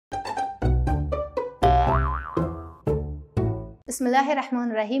بسم الله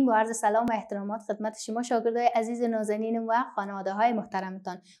الرحمن الرحیم. با عرض سلام و احترامات خدمت شما شاگردای عزیز نازنینم و خانواده های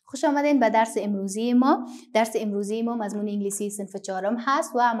محترمتان. خوش آمدین به درس امروزی ما. درس امروزی ما مضمون انگلیسی صنف چهارم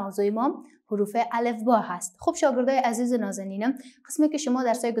هست و موضوع ما حروف الفبا هست. خب شاگردای عزیز نازنینم، قسمی که شما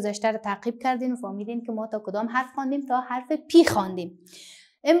درس‌های گذشته رو تعقیب کردین و فهمیدین که ما تا کدام حرف خواندیم؟ تا حرف پی خواندیم.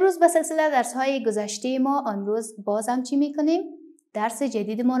 امروز به سلسله درس‌های گذشته ما امروز باز هم چی می‌کنیم؟ درس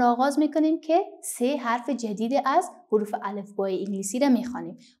جدید ما را آغاز میکنیم که 3 حرف جدید از حروف الفبای انگلیسی را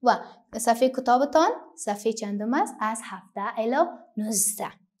میخوانیم و صفحه کتابتان صفحه چندم است؟ از 17 الی 19.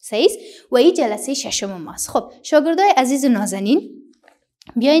 صحیح؟ و این جلسه ششم ماست. خب شاگردای عزیز نازنین،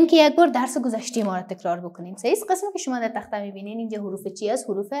 بیاین که یک بار درس گذشته ما را تکرار بکنیم. صحیح؟ قسمی که شما در تخته میبینین اینجا حروف چی است؟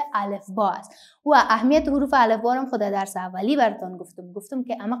 حروف الفبا است. و اهمیت حروف الفبا را خود درس اولی براتون گفتم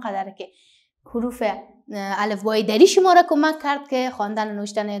که اما قدر که حروف الفبای دری شما را کمک کرد که خواندن و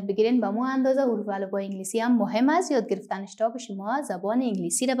نوشتن یاد بگیرین، به مو اندازه حروف الفبای انگلیسی هم مهم است یاد گرفتنش تا که شما زبان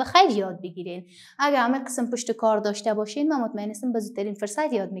انگلیسی را به خیر یاد بگیرین. اگر همه قسم پشت کار داشته باشین من مطمئن هستم به زودترین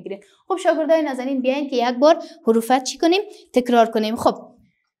فرصت یاد میگیرین. خب شاگردای نازنین، بیاین که یک بار حروفات چی کنیم؟ تکرار کنیم. خب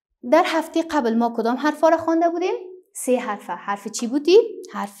در هفته قبل ما کدام حرفا را خوانده بودیم؟ 3 حرف. حرف چی بودی؟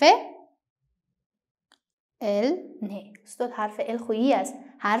 حرف ال. نه استاد، حرف ال خویی است.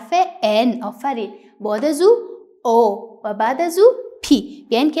 حرف ان. آفرین. بعد از او او و بعد از او پی.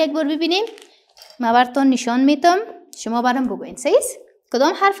 بیاین که یک بار ببینیم. من براتون نشان میدم، شما برام بگوین. صحیح؟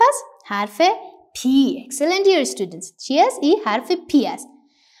 کدام حرف است؟ حرف پی. Excellent dear students. چی است؟ این حرف پی است.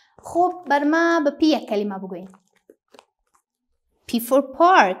 خب بر ما به پی یک کلمه بگوین. P for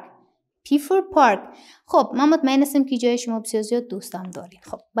park. P for park. خب من مطمئن هستم که جای شما بسیار زیاد دوستم دارین.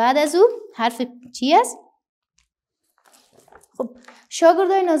 خب بعد از او حرف چی است؟ خب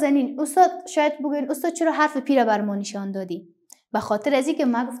شاگردای نازنین، استاد شاید بگوین استاد چرا حرف پی را بر ما نشان دادی؟ به خاطر از اینکه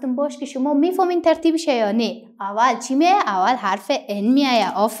من گفتم باش که شما میفهمین ترتیبش یا نه. اول چی میایه؟ اول حرف ان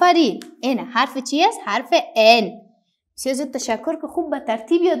میایه. آفرین. این حرف چی است؟ حرف ان. بسیار زیاد تشکر که خوب به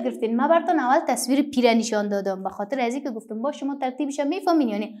ترتیب یاد گرفتین. من براتون اول تصویر پی را نشان دادم به خاطر از اینکه گفتم باش شما ترتیبش میفهمین.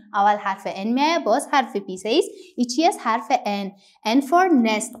 یعنی اول حرف ان میایه باز حرف پی. صحیح؟ این چی است؟ حرف ان. ان for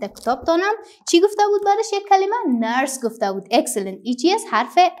nest. در کتابتانم چی گفته بود بعدش؟ یک کلمه نرس گفته بود. excellent. این چی است؟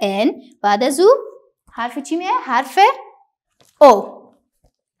 حرف ان. بعد از او حرف چی میایه؟ حرف او.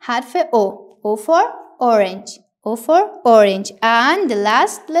 حرف او. O for orange. O for orange. And the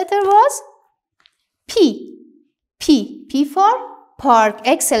last letter was P. P. P for park.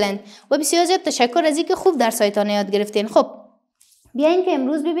 Excellent. و بسیار زیاد تشکر از اینکه خوب درسایتان یاد گرفتین. خب بیاین که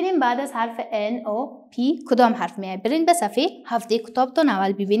امروز ببینیم بعد از حرف N O P کدام حرف میاد. برین به صفحه 7 کتابتون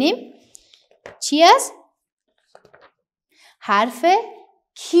اول ببینیم چی است؟ حرف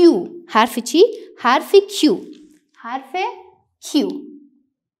Q. حرف چی؟ حرف Q. حرف Q.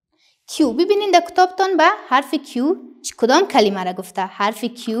 Q. ببینین در کتابتون به حرف Q کدام کلمه را گفته؟ حرف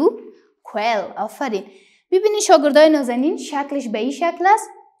Q. quail. آفرین. ببینید شاگردای نازنین، شکلش به این شکل است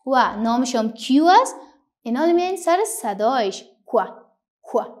و نامش هم کیو است. اینا میان سر صدایش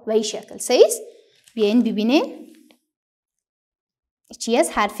کوا به این شکل. صحیح؟ بیاین ببینید چی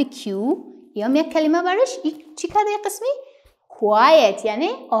است؟ حرف کیو. یا یک کلمه برش چی کرده قسمی؟ quiet، یعنی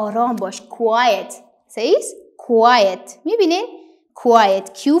آرام باش. quiet. صحیح؟ quiet. میبینید؟ quiet.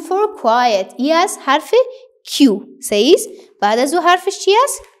 Q for quiet. این است حرف کیو. صحیح؟ بعد از او حرفش چی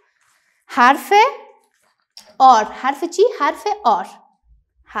است؟ حرف آر. حرف چی؟ حرف آر.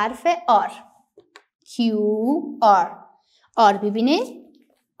 حرف آر. Q R. آر. ببینید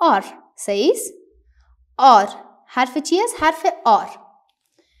آر. صحیح؟ آر. حرف چی است؟ حرف آر.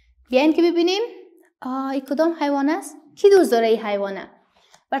 بیاین که ببینیم این کدام حیوان است؟ کی دوست داره این حیوانه؟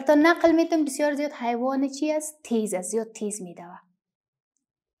 براتون نقل میتونم. بسیار زیاد حیوان چی است؟ تیز است. زیاد تیز میدوه.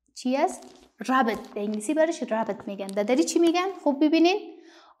 چی است؟ رابت. به انگلیسی برش رابت میگن. دری چی میگن؟ خوب ببینین.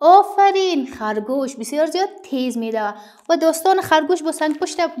 آفرین. خرگوش. بسیار زیاد تیز میدوه. و داستان خرگوش با سنگ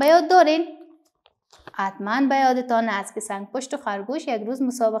پشت به یاد دارین؟ حتما به یادتان است که سنگ پشت و خرگوش یک روز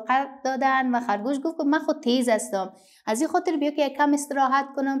مسابقه دادن و خرگوش گفت که من خود تیز هستم، از این خاطر بیا که یک کم استراحت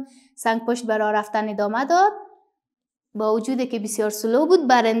کنم. سنگ پشت برای رفتن ادامه داد، با وجودی که بسیار سلو بود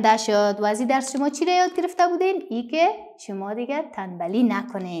برنده شد. و از این درس شما چی را یاد گرفته بودین؟ ای که شما دیگه تنبلی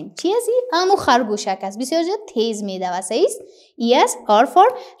نکنین. چی از این؟ همون خرگوشک است. بسیار زیاد تیز میدوه. صحیح؟ ای است R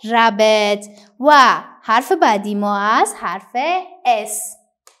for rabbit. و حرف بعدی ما است حرف S.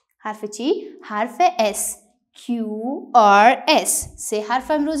 حرف چی؟ حرف S. Q R S. 3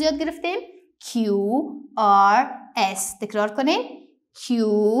 حرف امروز یاد گرفتیم. Q R S. تکرار کنین. Q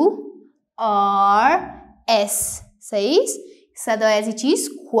R S. صحیح؟ صدای از این چیز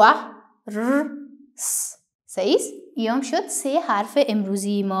کوه ر س. صحیح؟ ایام شد 3 حرف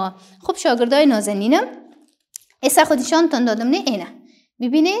امروزی ما. خب شاگردای نازنینم، اس خودشان تون دادم نه اینه.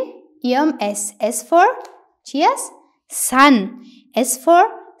 ببینین یم اس for چی است؟ sun. S for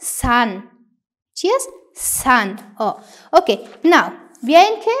sun. چی است؟ sun. اوکی. now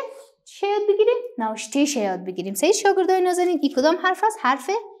بیاین که چه یاد بگیریم؟ نوشتهش یاد بگیریم. سعی شاگردای نازنین این کدام حرف است؟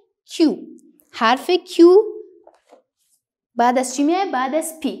 حرف Q. حرف Q بعد از چی میاد؟ بعد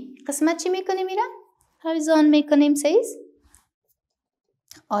از P. قسمت چی میکنیم میرم؟ رویزان میکنیم سعیز.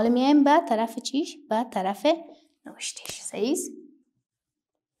 حالا میایم بعد طرف چیش؟ بعد طرف نوشتهش سعیز.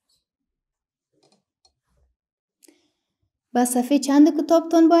 با صفحه چند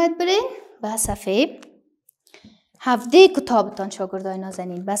کتابتون باید برین؟ با صفحه 17 کتابتون شاگردای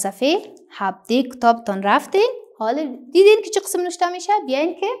نازنین. با صفحه 17 کتابتون رفتین. حالا دیدین که چه قسم نوشته میشه؟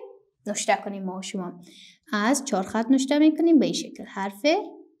 بیاین که نوشته کنیم ما شما. از 4 خط نوشته میکنیم به این شکل. حرف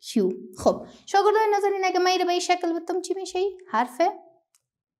Q. خب شاگردای نازنین اگه من به این شکل بتم چی میشه؟ حرف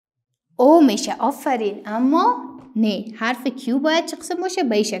O میشه. آفرین. اما نه، حرف Q باید چه قسم باشه؟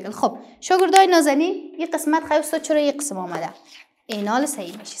 به این شکل. خب شاگردای نازنین این قسمت خیلی استاد چرا این قسم آمده؟ این حال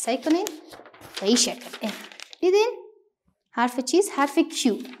صحیح میشه. صحیح کنین به این شکل. دیدین؟ حرف چیز؟ حرف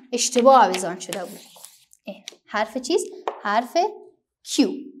Q. اشتباه آویزان شده بود. حرف چیز؟ حرف Q.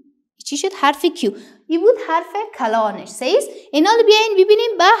 چی شد؟ حرف Q. این بود حرف کلانش. صحیح؟ این حال بیاین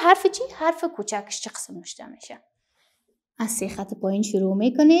ببینیم با حرف چی؟ حرف کوچکش چه قسم نوشته میشه. از 3 خط پایین شروع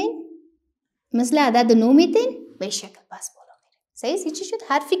میکنین. مثل عدد 9 میتین به شکل بس بالا میره. صحیح؟ چی شد؟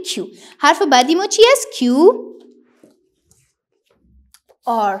 حرف Q. حرف بعدی ما چی است؟ Q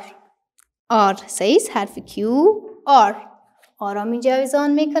R. R. صحیح؟ حرف Q R. آرام اینجا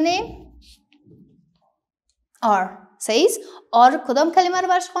آویزان میکنیم. R. صحیح؟ R کدام کلمه رو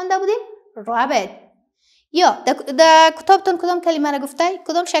برش خوانده بودیم؟ rabbit. یا در کتابتون کدام کلمه رو گفته؟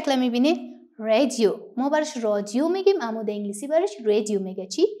 کدام شکل میبینید؟ رادیو. ما برش رادیو میگیم اما در انگلیسی برش رادیو میگه.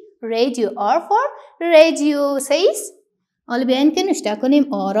 چی؟ رادیو. R for رادیو. صحیح؟ حالا بیاین که نوشته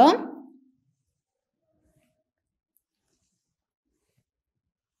کنیم آرام.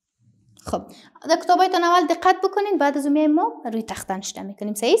 خب در کتابایتون اول دقت بکنین، بعد از اون ما روی تخته نوشته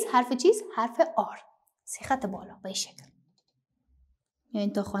میکنیم. صحیح؟ حرف چیز؟ حرف R. 3 خط بالا به شکل.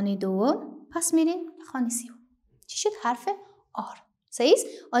 یعنی تا خانه دوم پس میرین خانه سیوم. چی شد؟ حرف R. صحیح؟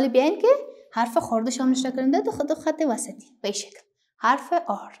 حالا بیاین که حرف خردش هم نوشته کنیم در دو خط وسطی به شکل. حرف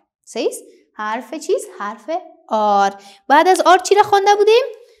R. صحیح؟ حرف چیز؟ حرف R. بعد از R چی را خوانده بودیم؟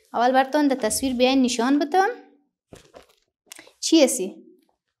 اول براتون در تصویر بیاین نشان بدم. چی هستی؟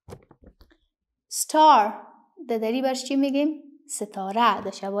 ستار. دری برش چی میگیم؟ ستاره.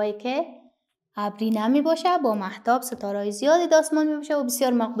 در شبایی که ابری نمی باشه با مهتاب ستارهای زیادی در آسمان می باشه و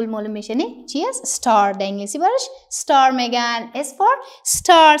بسیار مقبول معلوم میشه. نه چی است؟ ستار. در انگلیسی برش ستار میگن. S for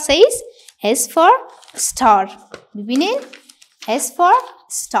star. صحیح؟ S for star. ببینین S for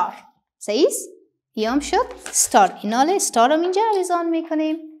star. صحیح؟ یام شد ستار. ایناله ستار رو اینجا آویزان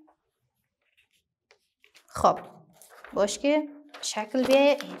میکنیم. خب باش که شکل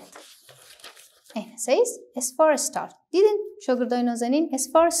بیه این. صحیح؟ S for star. دیدین شاگردای نازنین؟ S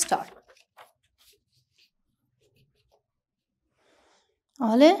for star.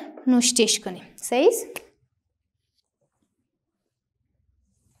 حالا نوشتهش کنیم. صحیح؟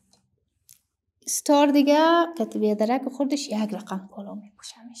 ستار دیگه کتبیه درک خودش یک رقم بالا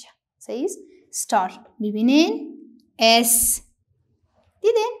میپوشه میشه. صحیح؟ ستار. ببینین S.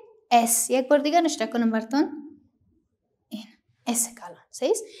 دیدین؟ S. یک بار دیگه نوشته کنم براتون. این S کلان.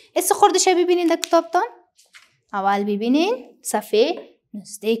 صحیح؟ S خودش ببینین در کتابتون. اول ببینین صفحه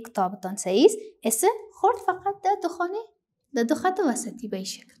 19 کتابتون. صحیح؟ S خورد فقط در دو خط وسطی به این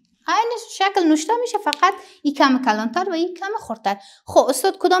شکل. این شکل نوشته میشه، فقط این کم کلانتر و این کم خردتر. خب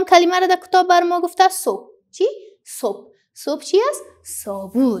استاد کدام کلمه را در کتاب بر ما گفته؟ صبح. چی؟ صبح. صبح چی است؟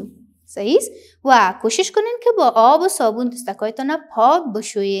 صابون. صحیح؟ و کوشش کنین که با آب و صابون دستکایتان پاک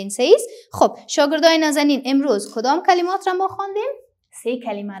بشویین. صحیح؟ خب شاگردای نازنین امروز کدام کلمات را ما خواندیم؟ 3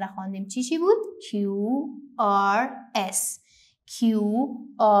 کلمه را خواندیم. چی بود؟ Q R S. Q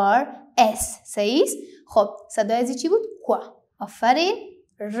R S. صحیح؟ خب صدای ازی چی بود؟ قوا. آفرین.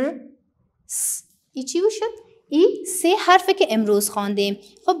 ر س. ای چی شد؟ ای 3 حرفه که امروز خواندیم.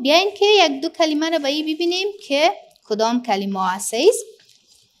 خب بیاین که یک دو کلمه رو باید ببینیم که کدام کلمه هست.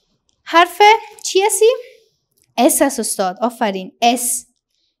 حرف چی هستی؟ S هست استاد. آفرین. S.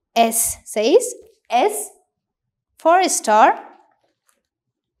 S. صحیح؟ S for star.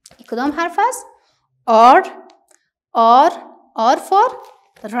 کدام حرف هست؟ R. R. R for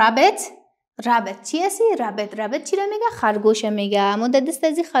rabbit. رابط چی هستی؟ رابط چی را میگه؟ خرگوش میگه. اما در دست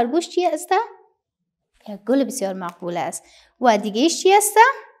از این خرگوش چی هست؟ یک گل بسیار مقبول است. و دیگه ایش چی هست؟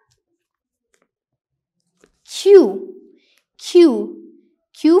 Q. Q.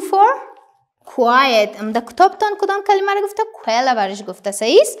 Q for quiet. در کتابتان کدام کلمه را گفته؟ quail برش گفته.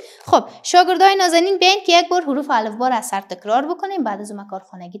 صحیح است؟ خب شاگردای نازنین بیاین که یک بار حروف الفبا را از سر تکرار بکنیم، بعد از اون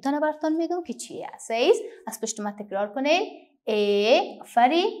کارخانگیتان براتون میگم که چی است. صحیح است؟ از پشت من تکرار کنین. A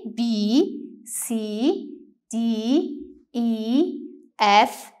آفرین، B C D E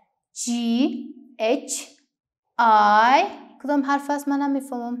F G H I. کدام حرف است من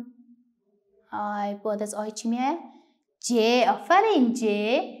نمیفهمم؟ I. بعد از I چی میه؟ J آفرین، J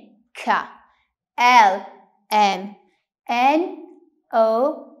K L M N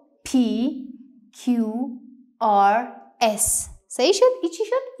O P Q R S. صحیح شد؟ ای چی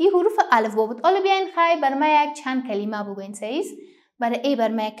شد؟ این حروف الفبا بود. حالا بیاین خیلی بر من یک چند کلمه بگوین. صحیح است؟ برای ای بر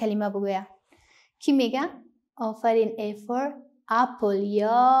من یک کلمه بگویا. کی میگه؟ آفرین. A for apple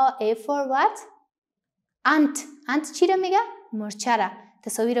یا A for what? ant. ant چی را میگه؟ مرچه را.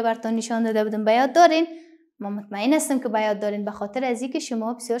 تصاویر براتون نشان داده بودم، به یاد دارین؟ ما مطمئن هستم که به یاد دارین، به خاطر از اینکه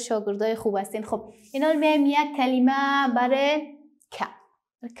شما بسیار شاگردای خوب هستین. خب اینا میایم یک کلمه برای که.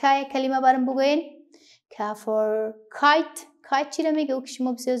 یک کلمه برام بگوین. که for kite. kite چی را میگه؟ او که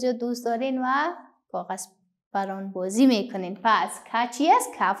شما بسیار زیاد دوست دارین و کاغذ بران بازی میکنین. پس که چی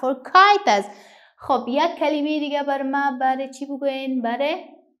است؟ که for kite است. خب یک کلمه دیگه بر ما برای چی بگوین؟ برای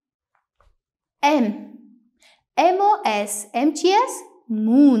M. M و S. M چی است؟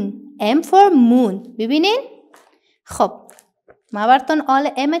 moon. M for moon. ببینین؟ خب ما براتون آل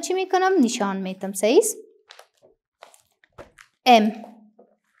M چی میکنم؟ نشان میتم. صحیح است؟ M.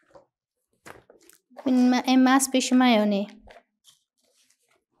 M است پیش ما یا نه؟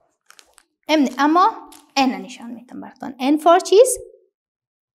 M اما N نشان میتم براتون. N for چیز؟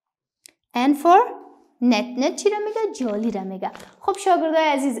 N for net. net چی را میگه؟ جالی را میگه. خب شاگردای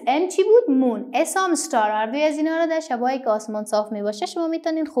عزیز M چی بود؟ مون. S هم ستار. هر دوی از اینا را در شبایی که آسمان صاف میباشه شما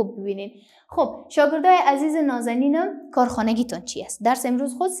میتونین خوب ببینین. خب شاگردای عزیز نازنینم کارخانگیتون چی است؟ درس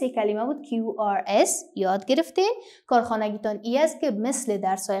امروز خود 3 کلمه بود. QRS یاد گرفتین. کارخانگیتون ای است که مثل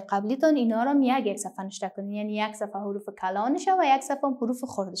درسای قبلیتون اینا را یک صفحه نوشته کنین، یعنی یک صفحه حروف کلانشه و یک صفحه حروف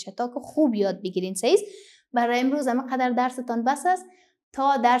خردشه تا که خوب یاد بگیرین. صحیح؟ برای امروز همینقدر درستان بس است.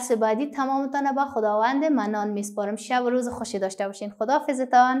 تا درس بعدی تمامتان به خداوند منان میسپارم. شب و روز خوشی داشته باشین.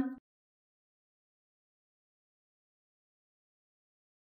 خداحافظتان.